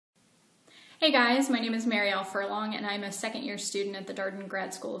Hey guys, my name is Mariel Furlong and I'm a second year student at the Darden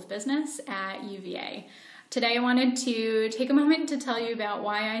Grad School of Business at UVA. Today I wanted to take a moment to tell you about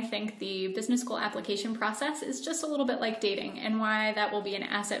why I think the business school application process is just a little bit like dating and why that will be an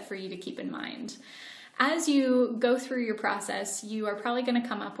asset for you to keep in mind. As you go through your process, you are probably going to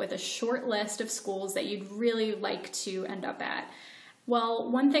come up with a short list of schools that you'd really like to end up at.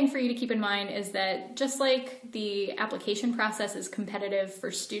 Well, one thing for you to keep in mind is that just like the application process is competitive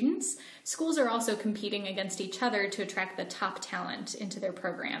for students, schools are also competing against each other to attract the top talent into their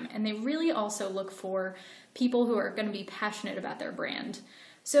program. And they really also look for people who are going to be passionate about their brand.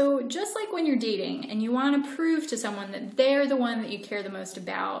 So just like when you're dating and you want to prove to someone that they're the one that you care the most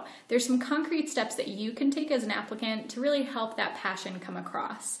about, there's some concrete steps that you can take as an applicant to really help that passion come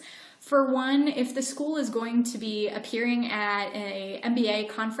across. For one, if the school is going to be appearing at an MBA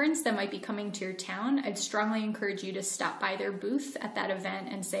conference that might be coming to your town, I'd strongly encourage you to stop by their booth at that event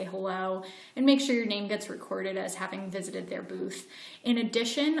and say hello and make sure your name gets recorded as having visited their booth. In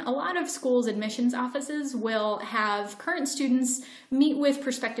addition, a lot of schools' admissions offices will have current students meet with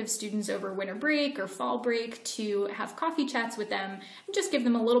prospective students over winter break or fall break to have coffee chats with them and just give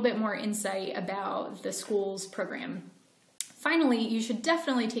them a little bit more insight about the school's program. Finally, you should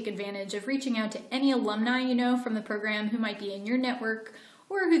definitely take advantage of reaching out to any alumni you know from the program who might be in your network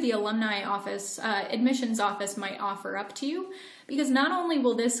or who the alumni office, admissions office might offer up to you, because not only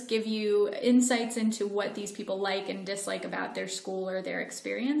will this give you insights into what these people like and dislike about their school or their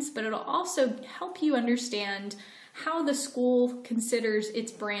experience, but it'll also help you understand how the school considers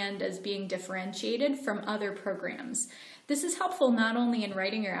its brand as being differentiated from other programs. This is helpful not only in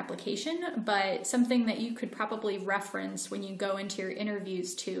writing your application, but something that you could probably reference when you go into your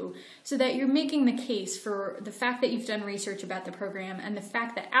interviews too, so that you're making the case for the fact that you've done research about the program and the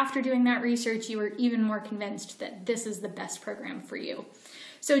fact that after doing that research, you are even more convinced that this is the best program for you.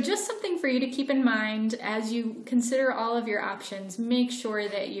 So just something for you to keep in mind as you consider all of your options. Make sure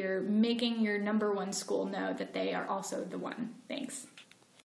that you're making your number one school know that they are also the one. Thanks.